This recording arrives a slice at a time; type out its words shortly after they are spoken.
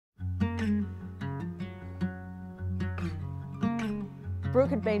Brooke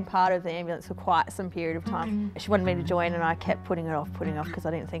had been part of the ambulance for quite some period of time. She wanted me to join and I kept putting it off because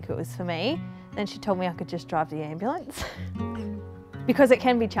I didn't think it was for me. Then she told me I could just drive the ambulance. Because it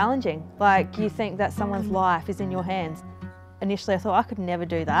can be challenging. Like, you think that someone's life is in your hands. Initially I thought I could never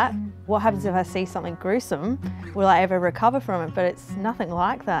do that. What happens if I see something gruesome? Will I ever recover from it? But it's nothing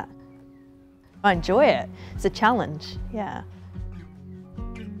like that. I enjoy it. It's a challenge, yeah.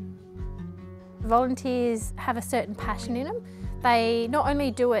 Volunteers have a certain passion in them. They not only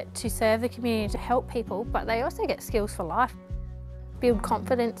do it to serve the community, to help people, but they also get skills for life. Build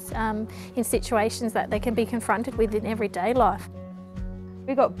confidence in situations that they can be confronted with in everyday life.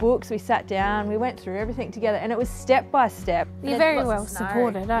 We got books, we sat down, we went through everything together, and it was step by step. You're very well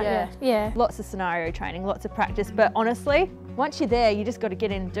supported, aren't you? Yeah. Lots of scenario training, lots of practice, but honestly, once you're there, you just got to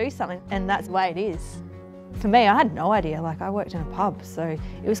get in and do something, and that's the way it is. For me, I had no idea. Like, I worked in a pub, so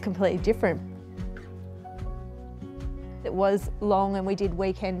it was completely different. It was long and we did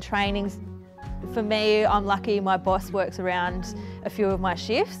weekend trainings. For me, I'm lucky my boss works around a few of my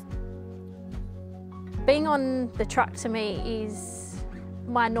shifts. Being on the truck to me is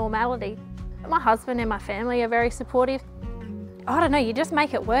my normality. My husband and my family are very supportive. I don't know, you just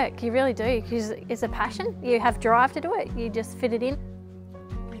make it work, you really do, because it's a passion. You have drive to do it, you just fit it in.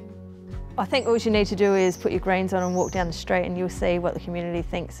 I think all you need to do is put your greens on and walk down the street and you'll see what the community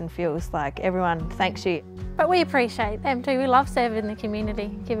thinks and feels like. Everyone thanks you. But we appreciate them too. We love serving the community,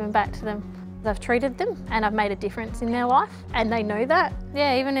 giving back to them. I've treated them and I've made a difference in their life and they know that.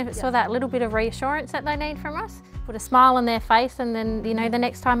 Yeah, even if it's for that little bit of reassurance that they need from us. Put a smile on their face and then, you know, the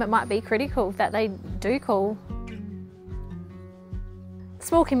next time it might be critical that they do call.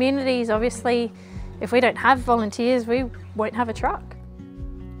 Small communities, obviously, if we don't have volunteers, we won't have a truck.